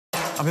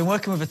I've been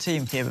working with a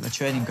team here at the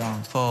training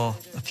ground for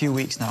a few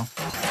weeks now.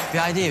 The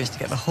idea is to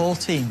get the whole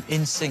team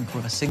in sync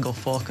with a single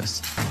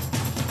focus.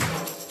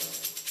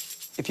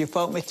 If you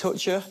felt me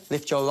touch you,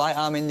 lift your right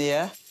arm in the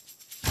air.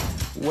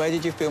 Where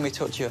did you feel me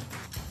touch you?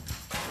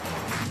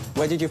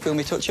 Where did you feel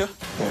me touch you?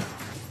 Yeah.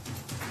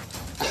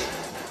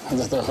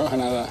 No te tocaba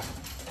nada.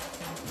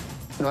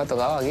 ¿No ha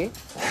tocado aquí?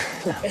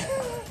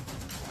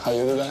 How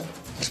you do that?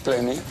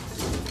 Explain me.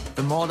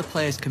 The more the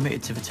players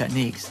committed to the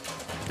techniques,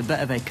 the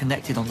better they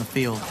connected on the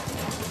field.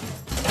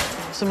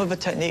 Some of the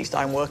techniques that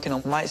I'm working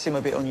on might seem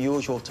a bit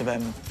unusual to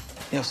them.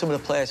 You know, some of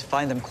the players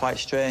find them quite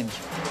strange.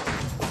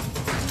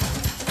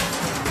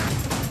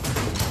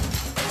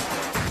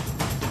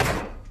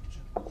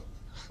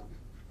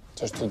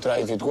 Just to try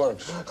if it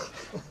works.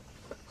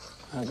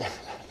 Okay.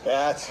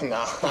 That's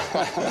no.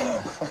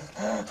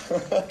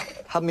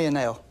 Hand me a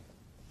nail.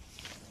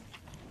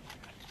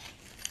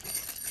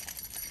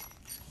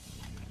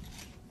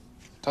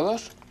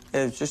 ¿Todos?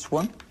 Just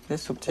one.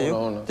 It's up to you.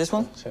 Uno. This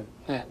one? Sí.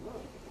 Yeah.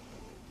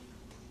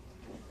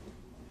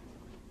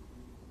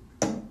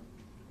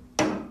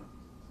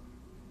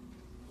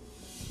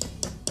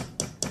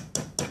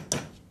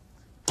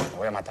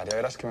 Me voy a matar, ya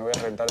verás que me voy a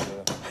reventar el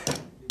dedo.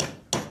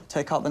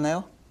 Take out the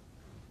nail.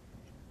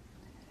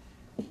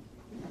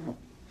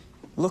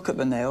 Look at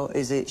the nail.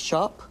 Is it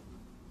sharp?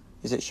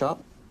 Is it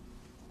sharp?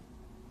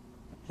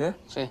 Yeah?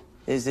 Sí.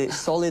 Is it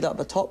solid at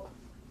the top?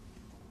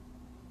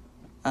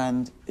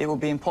 And it will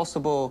be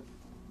impossible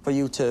for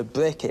you to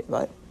break it,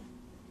 right?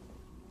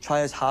 Try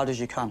as hard as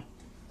you can.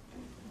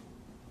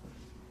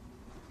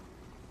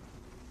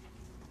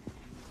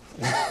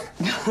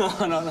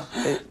 No.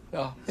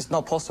 No. It's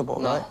not possible,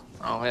 right?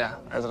 No, mira,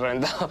 es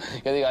reventado.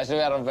 Yo digo, así me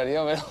voy a romper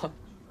yo, pero...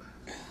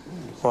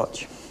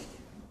 Watch.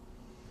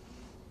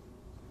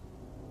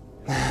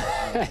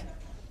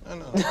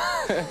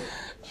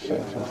 Es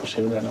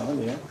imposible, ¿no?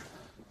 Yeah.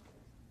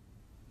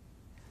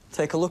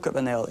 Take a look at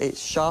the nail. It's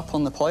sharp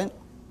on the point.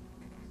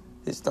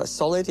 That's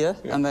solid, yeah?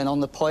 And then on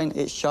the point,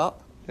 it's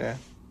sharp. Yeah.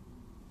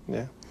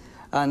 Yeah.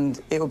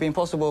 And it will be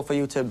impossible for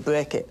you to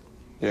break it.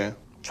 Yeah.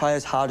 Try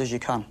as hard as you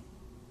can.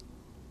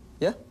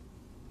 Yeah?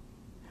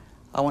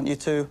 I want you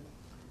to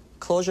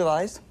close your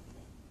eyes.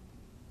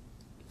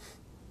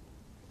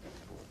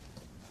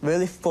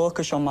 Really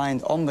focus your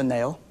mind on the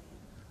nail.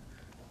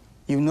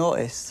 You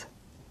notice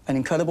an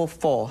incredible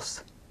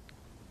force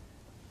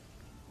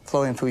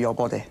flowing through your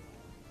body.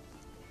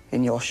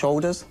 In your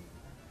shoulders,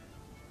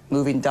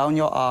 moving down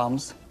your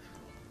arms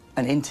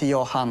and into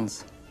your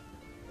hands.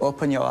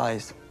 Open your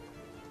eyes.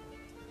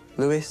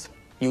 Lewis,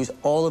 use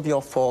all of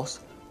your force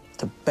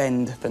to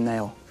bend the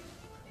nail.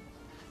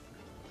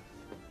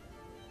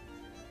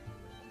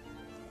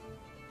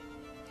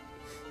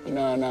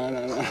 No.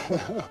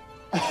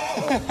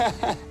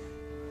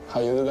 How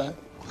you do that?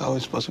 How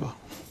is possible?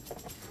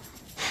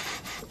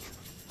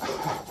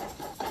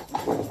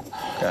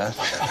 Yeah.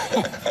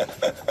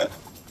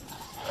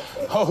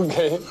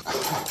 Okay.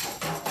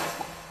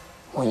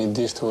 We need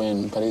this to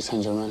win Paris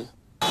Saint-Germain.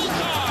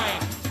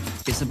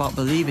 It's about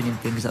believing in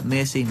things that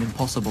may seem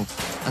impossible,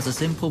 as a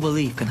simple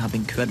belief can have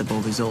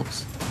incredible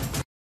results.